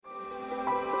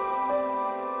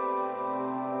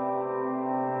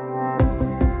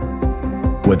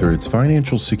Whether it's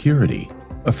financial security,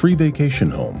 a free vacation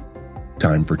home,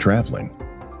 time for traveling,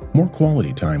 more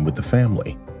quality time with the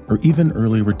family, or even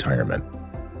early retirement,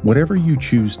 whatever you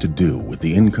choose to do with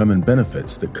the income and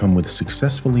benefits that come with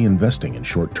successfully investing in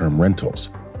short-term rentals,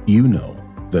 you know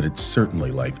that it's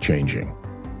certainly life-changing.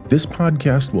 This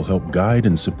podcast will help guide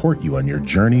and support you on your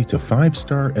journey to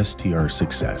 5-star STR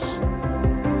success.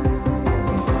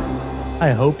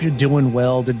 I hope you're doing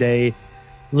well today.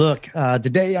 Look,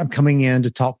 today I'm coming in to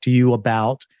talk to you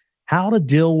about how to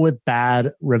deal with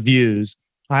bad reviews.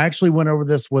 I actually went over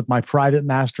this with my private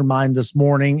mastermind this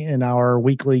morning in our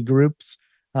weekly group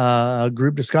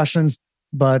discussions.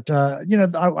 But,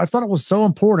 I thought it was so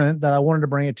important that I wanted to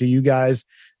bring it to you guys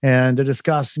and to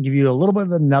discuss and give you a little bit of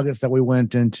the nuggets that we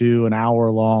went into an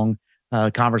hour-long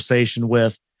conversation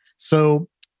with. So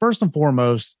first and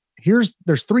foremost,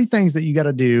 there's three things that you got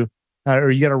to do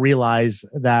or you got to realize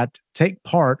that take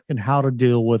part in how to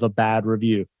deal with a bad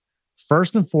review.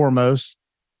 First and foremost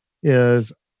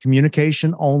is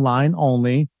communication online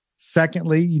only.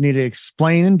 Secondly, you need to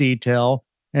explain in detail.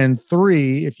 And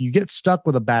three, if you get stuck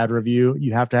with a bad review,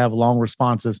 you have to have long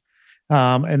responses.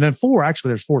 And then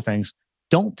there's four things.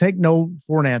 Don't take no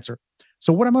for an answer.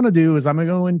 So what I'm going to do is I'm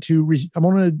going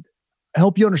to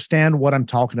help you understand what I'm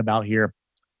talking about here.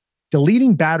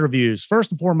 Deleting bad reviews.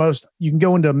 First and foremost, you can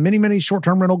go into many, many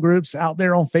short-term rental groups out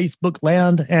there on Facebook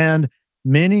land, and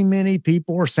many, many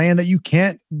people are saying that you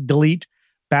can't delete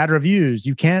bad reviews.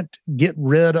 You can't get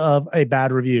rid of a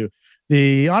bad review.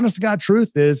 The honest to God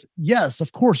truth is, yes,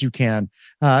 of course you can.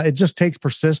 It just takes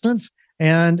persistence,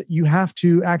 and you have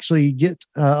to actually get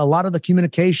a lot of the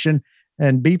communication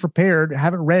and be prepared,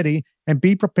 have it ready, and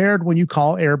be prepared when you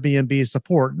call Airbnb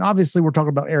support. And obviously, we're talking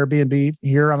about Airbnb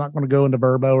here. I'm not going to go into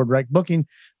Vrbo or direct booking,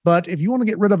 but if you want to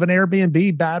get rid of an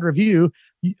Airbnb bad review,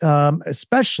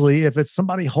 especially if it's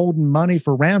somebody holding money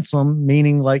for ransom,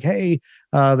 meaning like, hey,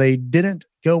 they didn't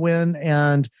go in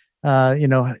and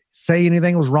say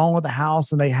anything was wrong with the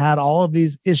house, and they had all of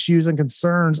these issues and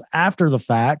concerns after the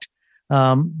fact.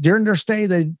 During their stay,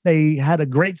 they had a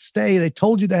great stay. They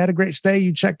told you they had a great stay.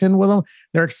 You checked in with them.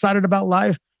 They're excited about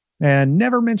life and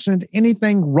never mentioned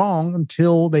anything wrong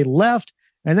until they left.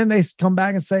 And then they come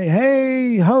back and say,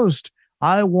 hey, host,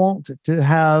 I want to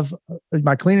have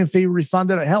my cleaning fee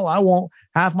refunded. Hell, I want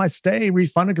half my stay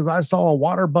refunded because I saw a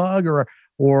water bug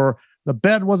or the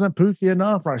bed wasn't poofy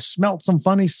enough, or I smelt some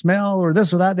funny smell, or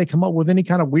this or that. They come up with any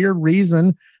kind of weird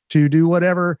reason to do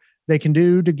whatever they can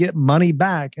do to get money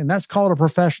back. And that's called a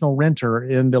professional renter.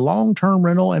 In the long-term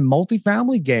rental and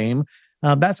multifamily game,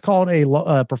 that's called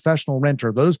a professional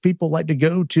renter. Those people like to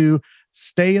go to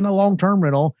stay in a long-term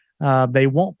rental. They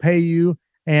won't pay you.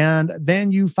 And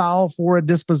then you file for a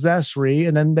dispossessory,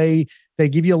 and then they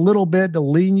give you a little bit to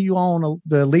lead you on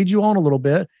a little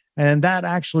bit. And that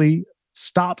actually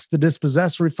stops the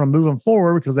dispossessory from moving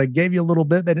forward because they gave you a little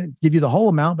bit. They didn't give you the whole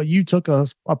amount, but you took a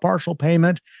partial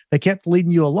payment. They kept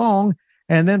leading you along.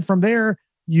 And then from there,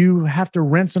 you have to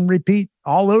rinse and repeat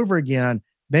all over again.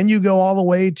 Then you go all the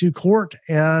way to court,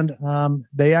 and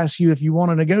they ask you if you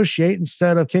want to negotiate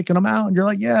instead of kicking them out. And you're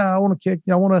like, yeah, I want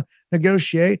to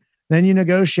negotiate. Then you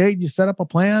negotiate, you set up a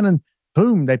plan, and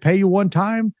boom, they pay you one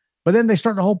time. But then they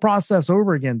start the whole process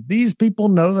over again. These people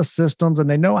know the systems, and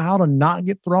they know how to not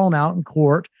get thrown out in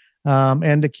court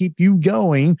and to keep you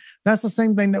going. That's the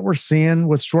same thing that we're seeing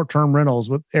with short-term rentals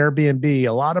with Airbnb.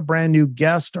 A lot of brand new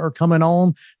guests are coming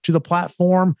on to the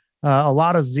platform. A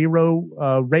lot of zero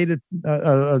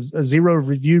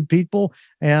reviewed people,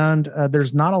 and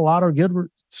there's not a lot of good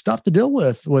stuff to deal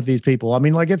with these people. I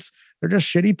mean, they're just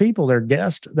shitty people. They're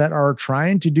guests that are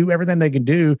trying to do everything they can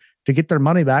do to get their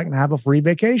money back and have a free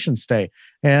vacation stay.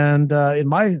 And in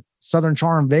my Southern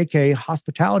Charm Vacay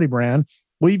hospitality brand,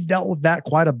 we've dealt with that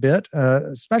quite a bit,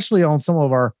 especially on some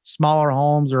of our smaller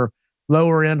homes or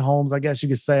lower end homes. I guess you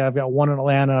could say I've got one in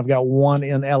Atlanta and I've got one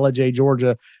in Ellijay,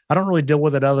 Georgia. I don't really deal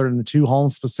with it other than the two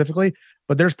homes specifically,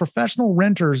 but there's professional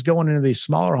renters going into these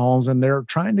smaller homes and they're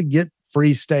trying to get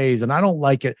free stays, and I don't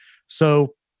like it.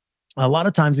 So a lot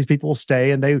of times these people will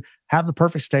stay and they have the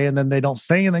perfect stay, and then they don't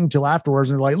say anything until afterwards.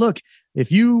 And they're like, look, if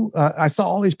you, I saw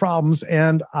all these problems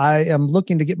and I am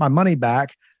looking to get my money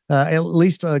back, at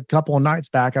least a couple of nights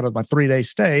back out of my 3-day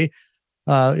stay.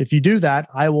 If you do that,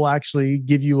 I will actually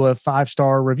give you a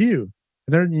 5-star review.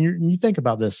 And then you think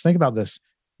about this,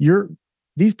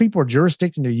 these people are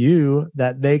jurisdicting to you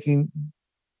that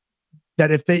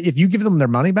if you give them their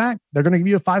money back, they're going to give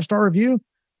you a 5-star review.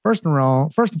 First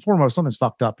and foremost, something's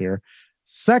fucked up here.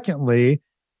 Secondly,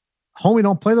 homie,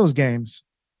 don't play those games.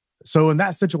 So in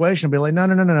that situation, be like,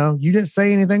 no. You didn't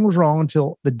say anything was wrong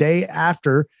until the day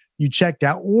after you checked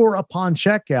out or upon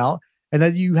checkout. and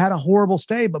that you had a horrible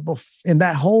stay, but in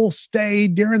that whole stay,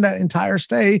 during that entire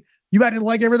stay, you acted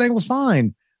like everything was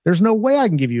fine. There's no way I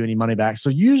can give you any money back. So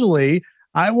usually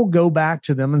I will go back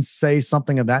to them and say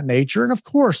something of that nature. And of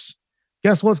course,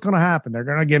 guess what's going to happen? They're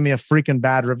going to give me a freaking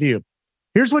bad review.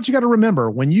 Here's what you got to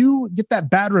remember. When you get that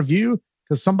bad review,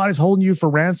 because somebody's holding you for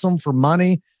ransom for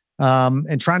money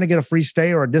and trying to get a free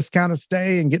stay or a discounted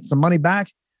stay and get some money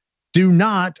back, do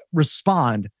not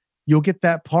respond. You'll get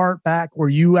that part back where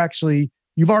you've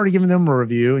already given them a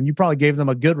review and you probably gave them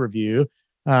a good review.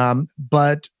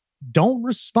 But don't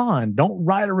respond. Don't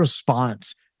write a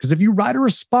response. Because if you write a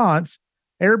response,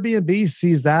 Airbnb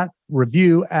sees that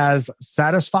review as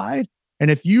satisfied. And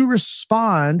if you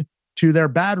respond to their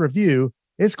bad review,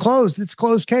 it's closed. It's a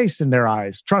closed case in their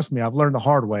eyes. Trust me, I've learned the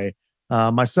hard way.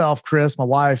 Myself, Chris, my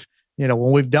wife,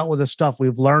 when we've dealt with this stuff,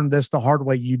 we've learned this the hard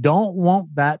way. You don't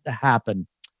want that to happen.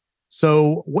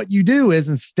 So what you do is,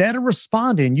 instead of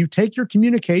responding, you take your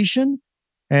communication,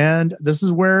 and this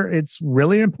is where it's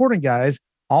really important, guys.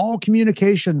 All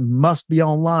communication must be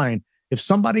online. If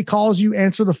somebody calls you,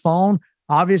 answer the phone.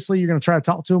 Obviously, you're going to try to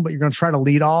talk to them, but you're going to try to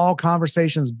lead all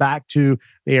conversations back to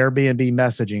the Airbnb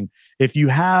messaging. If you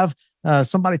have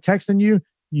somebody texting you,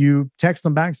 you text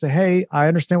them back and say, hey, I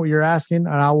understand what you're asking,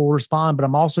 and I will respond, but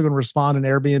I'm also going to respond in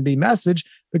Airbnb message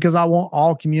because I want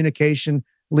all communication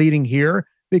leading here,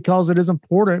 because it is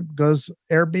important, because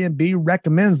Airbnb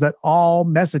recommends that all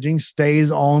messaging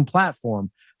stays on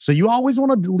platform. So you always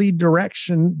want to lead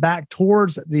direction back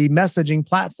towards the messaging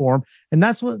platform. And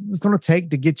that's what it's going to take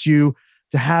to get you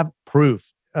to have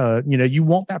proof. You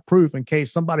want that proof in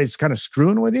case somebody's kind of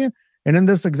screwing with you. And in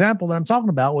this example that I'm talking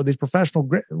about with these professional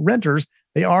renters,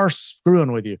 they are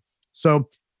screwing with you. So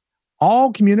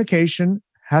all communication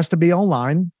has to be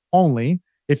online only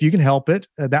if you can help it.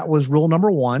 That was rule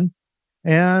number 1.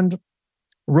 And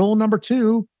rule number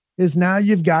 2 is, now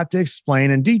you've got to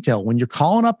explain in detail. When you're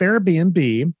calling up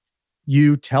Airbnb,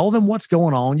 you tell them what's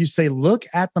going on. You say, look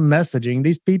at the messaging.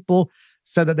 These people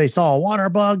said that they saw a water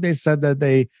bug. They said that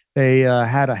they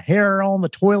had a hair on the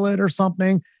toilet or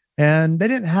something, and they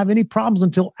didn't have any problems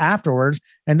until afterwards.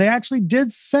 And they actually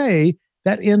did say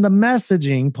that in the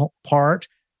messaging part,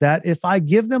 that if I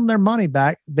give them their money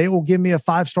back, they will give me a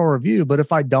 5-star review. But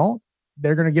if I don't,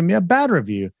 they're going to give me a bad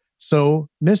review. So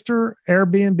Mr. and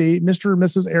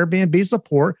Mrs. Airbnb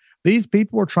support, these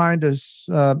people are trying to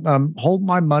hold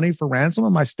my money for ransom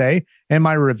of my stay and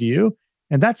my review,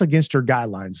 and that's against your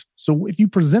guidelines. So if you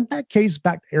present that case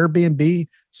back to Airbnb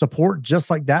support just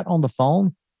like that on the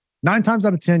phone, 9 times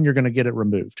out of 10, you're going to get it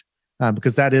removed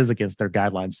because that is against their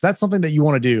guidelines. So that's something that you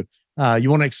want to do.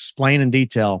 You want to explain in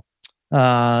detail.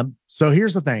 So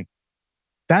here's the thing.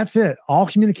 That's it. All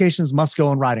communications must go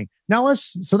in writing. Now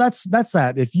that's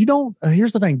that. If you don't,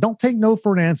 here's the thing. Don't take no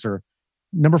for an answer.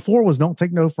 Number 4 was, don't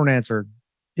take no for an answer.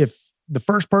 If the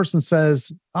first person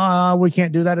says, we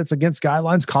can't do that, it's against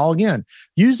guidelines, call again.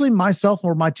 Usually myself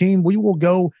or my team, we will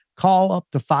go call up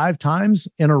to 5 times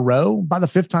in a row. By the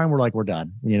 5th time, we're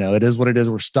done. It is what it is.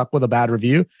 We're stuck with a bad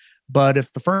review. But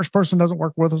if the first person doesn't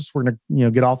work with us, we're going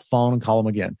to, get off the phone and call them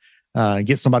again.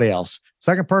 Get somebody else.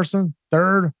 Second person,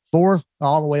 3rd, 4th,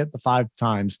 all the way up to 5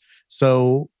 times.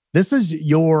 So this is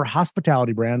your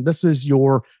hospitality brand. This is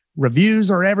your reviews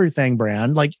or everything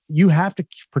brand. Like, you have to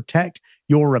protect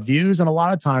your reviews. And a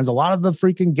lot of times, a lot of the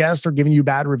freaking guests are giving you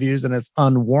bad reviews and it's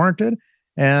unwarranted.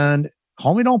 And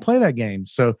homie, don't play that game.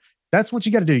 So that's what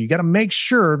you got to do. You got to make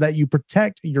sure that you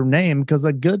protect your name, because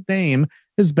a good name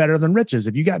is better than riches.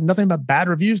 If you got nothing but bad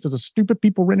reviews because of stupid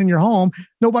people renting your home,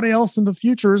 nobody else in the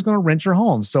future is going to rent your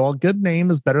home. So a good name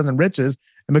is better than riches.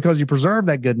 And because you preserve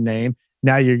that good name,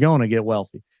 now you're going to get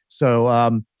wealthy.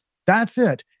 So that's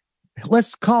it.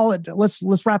 Let's call it.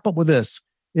 Let's wrap up with this.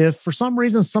 If for some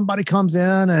reason somebody comes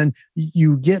in and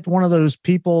you get one of those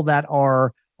people that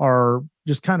are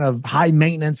just kind of high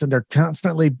maintenance and they're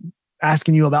constantly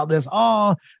asking you about this,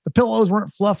 oh, the pillows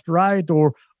weren't fluffed right,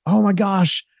 or oh my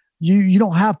gosh, you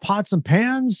don't have pots and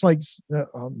pans. Like,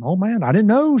 oh man, I didn't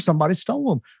know, somebody stole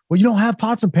them. Well, you don't have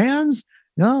pots and pans?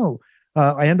 No.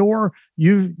 And/or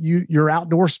your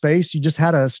outdoor space, you just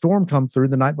had a storm come through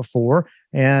the night before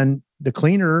and the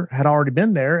cleaner had already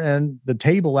been there, and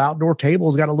the outdoor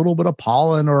table's got a little bit of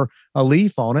pollen or a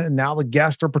leaf on it, and now the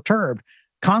guests are perturbed.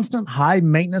 Constant high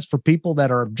maintenance for people that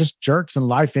are just jerks in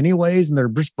life anyways, and they're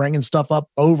just bringing stuff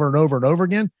up over and over and over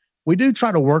again. We do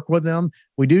try to work with them.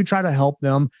 We do try to help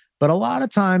them. But a lot of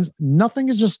times, nothing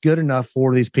is just good enough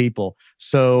for these people.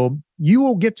 So you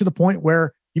will get to the point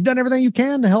where you've done everything you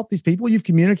can to help these people. You've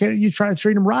communicated, you try to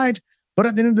treat them right. But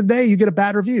at the end of the day, you get a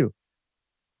bad review.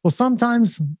 Well,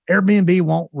 sometimes Airbnb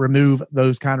won't remove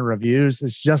those kind of reviews.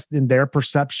 It's just in their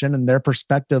perception and their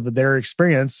perspective of their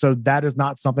experience. So that is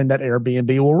not something that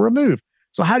Airbnb will remove.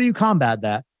 So how do you combat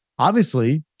that?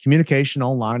 Obviously, communication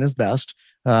online is best.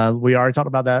 We already talked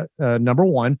about that. Number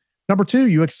one. Number two,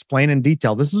 you explain in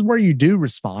detail. This is where you do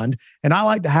respond. And I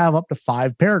like to have up to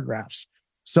 5 paragraphs.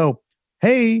 So,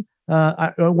 hey,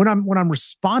 when I'm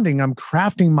responding, I'm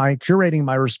curating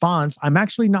my response. I'm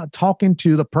actually not talking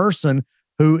to the person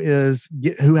who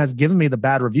has given me the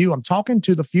bad review. I'm talking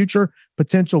to the future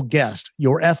potential guest,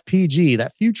 your FPG.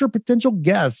 That future potential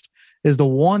guest is the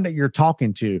one that you're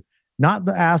talking to, not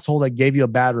the asshole that gave you a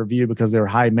bad review because they're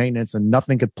high maintenance and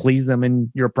nothing could please them in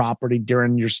your property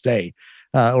during your stay.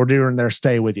 Or during their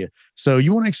stay with you. So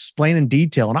you want to explain in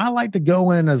detail. And I like to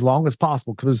go in as long as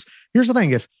possible because here's the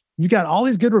thing. If you got all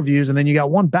these good reviews and then you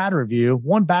got one bad review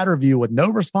with no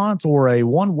response or a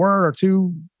 1 word or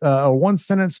 2 or 1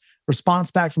 sentence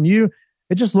response back from you,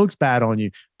 it just looks bad on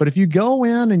you. But if you go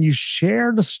in and you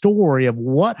share the story of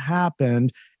what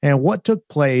happened and what took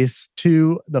place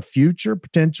to the future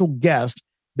potential guest,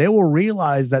 they will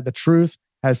realize that the truth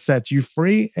has set you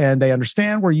free and they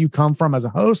understand where you come from as a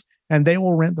host and they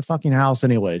will rent the fucking house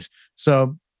anyways.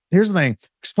 So here's the thing,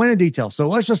 explain in detail. So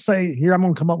let's just say here, I'm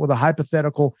going to come up with a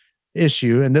hypothetical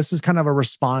issue. And this is kind of a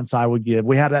response I would give.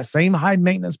 We had that same high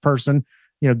maintenance person,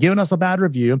 giving us a bad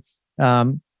review.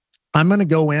 I'm going to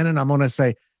go in and I'm going to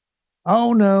say,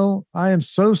 oh no, I am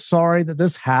so sorry that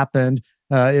this happened.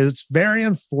 It's very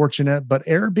unfortunate, but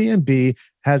Airbnb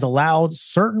has allowed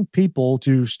certain people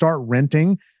to start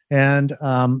renting. And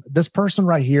this person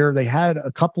right here, they had a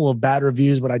couple of bad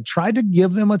reviews, but I tried to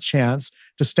give them a chance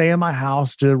to stay in my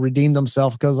house to redeem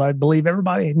themselves because I believe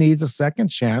everybody needs a second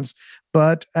chance.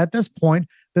 But at this point,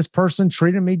 this person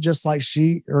treated me just like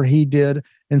she or he did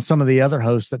in some of the other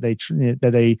hosts that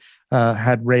they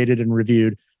had rated and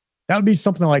reviewed. That would be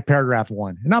something like paragraph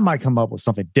 1. And I might come up with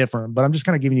something different, but I'm just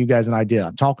kind of giving you guys an idea.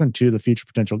 I'm talking to the future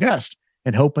potential guest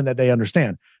and hoping that they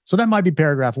understand. So that might be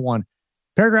paragraph 1.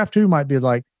 Paragraph 2 might be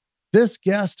like, this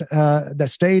guest that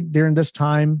stayed during this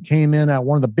time came in at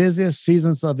one of the busiest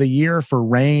seasons of the year for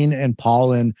rain and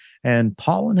pollen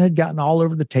had gotten all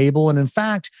over the table. And in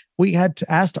fact, we had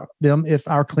to ask them if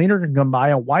our cleaner could come by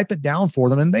and wipe it down for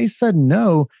them. And they said,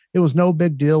 no, it was no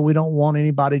big deal. We don't want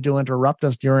anybody to interrupt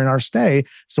us during our stay.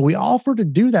 So we offered to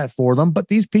do that for them. But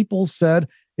these people said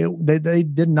they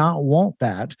did not want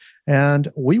that.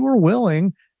 And we were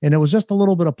willing. And it was just a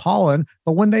little bit of pollen.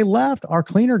 But when they left, our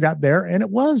cleaner got there and it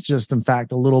was just, in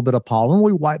fact, a little bit of pollen.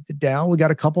 We wiped it down. We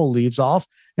got a couple of leaves off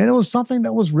and it was something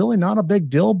that was really not a big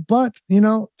deal. But,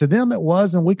 to them it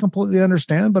was, and we completely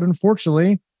understand. But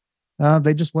unfortunately,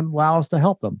 they just wouldn't allow us to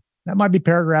help them. That might be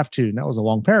paragraph 2. And that was a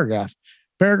long paragraph.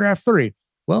 Paragraph 3.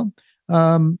 Well,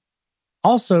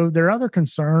 also, their other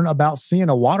concern about seeing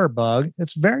a water bug,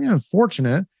 it's very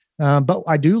unfortunate. But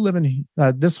I do live in,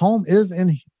 this home is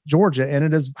in Georgia and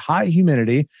it is high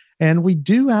humidity. And we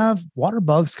do have water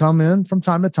bugs come in from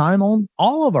time to time on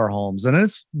all of our homes. And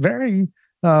it's very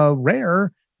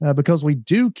rare because we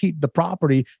do keep the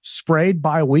property sprayed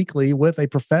bi-weekly with a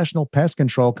professional pest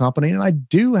control company. And I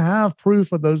do have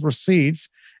proof of those receipts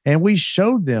and we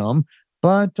showed them,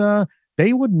 but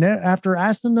they would after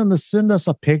asking them to send us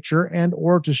a picture and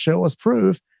or to show us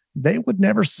proof, they would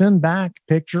never send back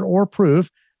picture or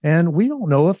proof. And we don't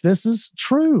know if this is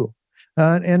true.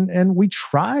 And we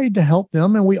tried to help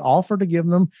them and we offered to give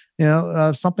them,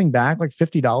 something back like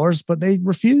 $50, but they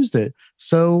refused it.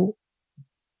 So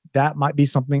that might be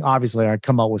something, obviously I'd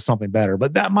come up with something better,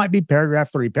 but that might be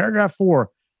paragraph 3, paragraph 4.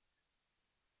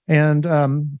 And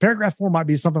paragraph 4 might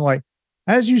be something like,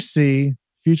 as you see,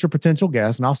 future potential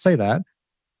guests, and I'll say that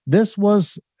this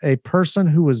was a person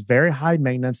who was very high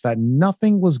maintenance, that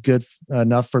nothing was good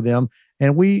enough for them.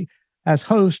 And we, as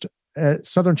host at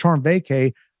Southern Charm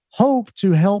Vacay, hope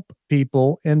to help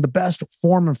people in the best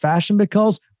form and fashion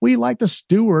because we like to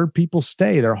steward people's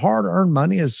stay. Their hard-earned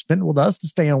money is spent with us to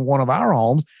stay in one of our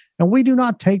homes, and we do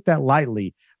not take that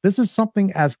lightly. This is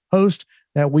something as host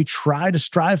that we try to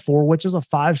strive for, which is a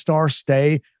 5-star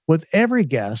stay with every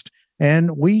guest.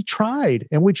 And we tried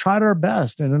our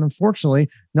best. And unfortunately,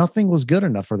 nothing was good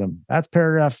enough for them. That's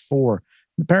paragraph 4.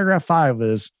 Paragraph 5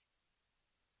 is,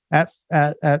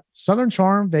 At Southern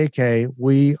Charm Vacay,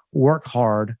 we work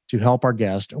hard to help our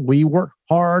guests. We work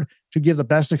hard to give the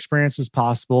best experiences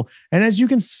possible. And as you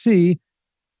can see,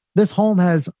 this home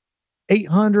has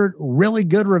 800 really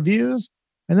good reviews.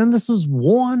 And then this is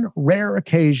one rare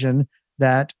occasion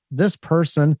that this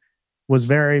person was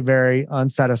very, very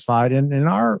unsatisfied. And in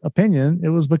our opinion, it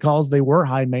was because they were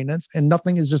high maintenance and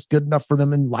nothing is just good enough for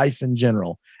them in life in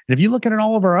general. And if you look at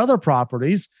all of our other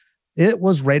properties, it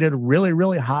was rated really,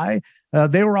 really high.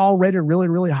 They were all rated really,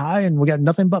 really high, and we got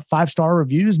nothing but 5-star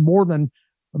reviews,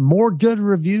 more good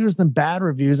reviews than bad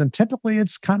reviews. And typically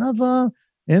it's kind of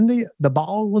the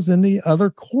ball was in the other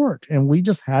court, and we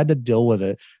just had to deal with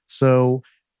it. So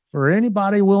for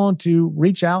anybody willing to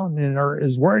reach out and or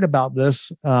is worried about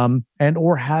this and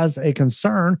or has a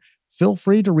concern, feel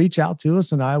free to reach out to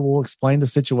us and I will explain the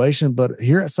situation. But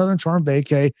here at Southern Charm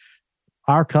Vacay,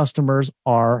 our customers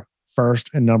are first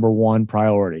and number one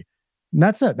priority. And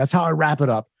that's it. That's how I wrap it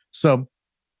up. So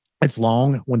it's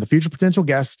long. When the future potential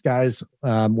guest, guys,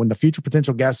 when the future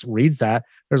potential guest reads that,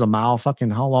 there's a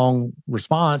how long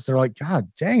response. They're like,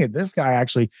 God dang it, this guy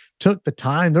actually took the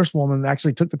time. This woman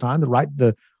actually took the time to write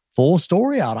the full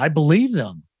story out. I believe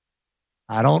them.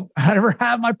 I never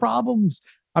have my problems.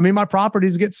 I mean, my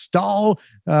properties get stalled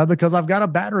because I've got a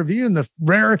bad review. And the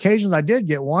rare occasions I did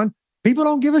get one, people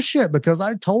don't give a shit because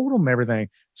I told them everything.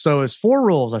 So it's 4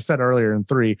 rules. I said earlier in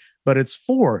 3, but it's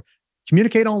 4.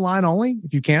 Communicate online only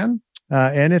if you can.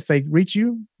 And if they reach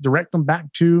you, direct them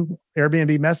back to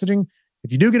Airbnb messaging.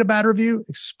 If you do get a bad review,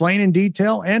 explain in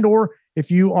detail. And or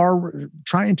if you are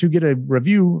trying to get a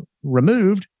review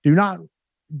removed, do not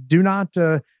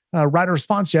write a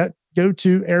response yet. Go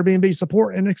to Airbnb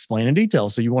support and explain in detail.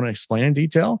 So you want to explain in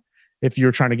detail if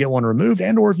you're trying to get one removed,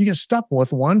 and or if you get stuck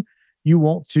with one, you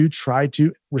want to try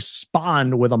to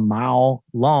respond with a mile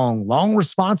long. Long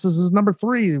responses is number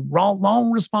 3.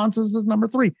 Long responses is number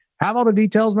 3. Have all the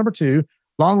details, number 2.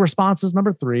 Long responses,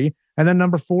 number 3. And then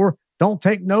number 4, don't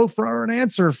take no for an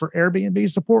answer for Airbnb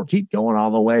support. Keep going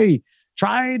all the way.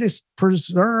 Try to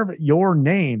preserve your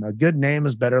name. A good name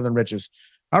is better than riches.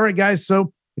 All right, guys.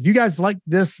 So if you guys like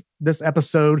this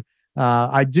episode,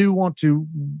 I do want to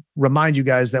remind you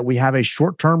guys that we have a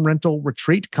short-term rental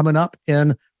retreat coming up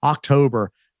in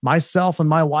October. Myself and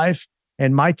my wife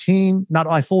and my team, not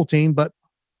my full team, but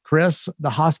Chris, the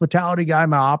hospitality guy,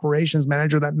 my operations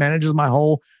manager that manages my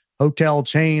whole hotel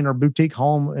chain or boutique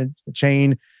home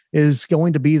chain, is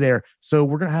going to be there. So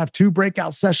we're going to have 2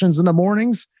 breakout sessions in the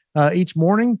mornings, each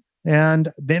morning.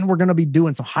 And then we're going to be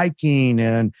doing some hiking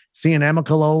and seeing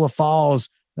Amicalola Falls,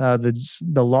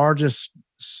 the largest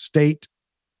state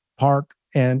park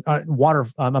and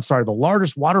the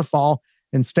largest waterfall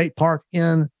and state park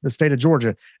in the state of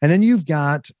Georgia. And then you've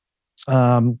got, we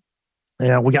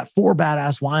got 4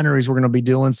 badass wineries. We're going to be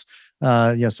doing,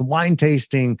 some wine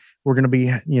tasting. We're going to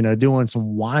be, doing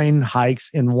some wine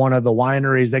hikes in one of the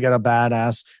wineries. They got a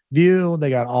badass view. They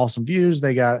got awesome views.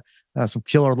 They got some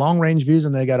killer long range views,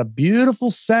 and they got a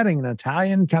beautiful setting, an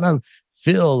Italian kind of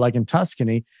feel like in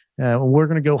Tuscany. We're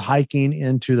going to go hiking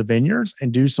into the vineyards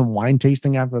and do some wine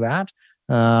tasting after that.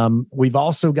 We've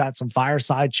also got some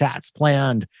fireside chats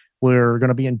planned. We're going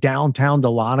to be in downtown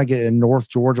Dahlonega in North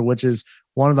Georgia, which is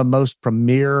one of the most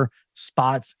premier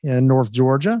spots in North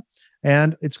Georgia.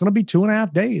 And it's going to be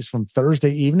 2.5 days from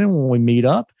Thursday evening when we meet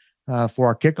up for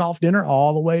our kickoff dinner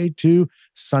all the way to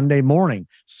Sunday morning.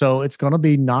 So it's going to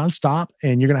be nonstop,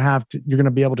 and you're going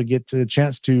to be able to get the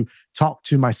chance to talk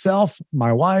to myself,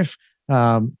 my wife,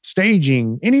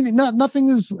 staging, anything. Nothing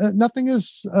is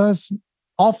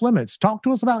off limits. Talk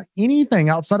to us about anything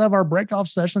outside of our breakoff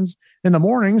sessions in the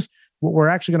mornings. We're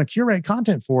actually going to curate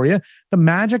content for you. The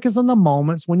magic is in the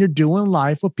moments when you're doing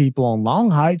life with people on long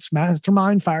hikes,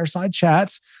 mastermind, fireside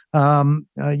chats.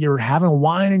 You're having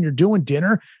wine and you're doing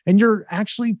dinner, and you're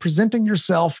actually presenting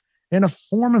yourself in a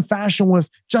form and fashion with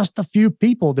just a few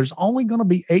people. There's only going to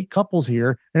be 8 couples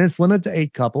here, and it's limited to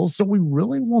 8 couples. So we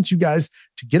really want you guys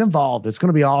to get involved. It's going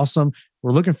to be awesome.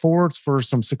 We're looking forward for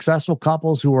some successful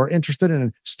couples who are interested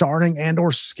in starting and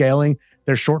or scaling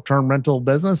their short-term rental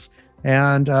business,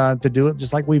 and to do it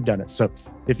just like we've done it. So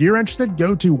if you're interested,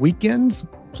 go to weekends,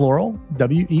 plural,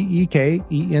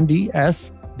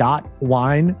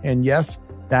 weekends.wine. And yes,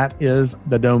 that is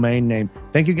the domain name.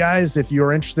 Thank you guys. If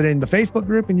you're interested in the Facebook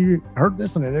group and you heard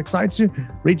this and it excites you,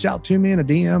 reach out to me in a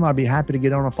DM. I'd be happy to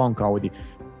get on a phone call with you.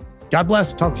 God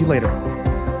bless. Talk to you later.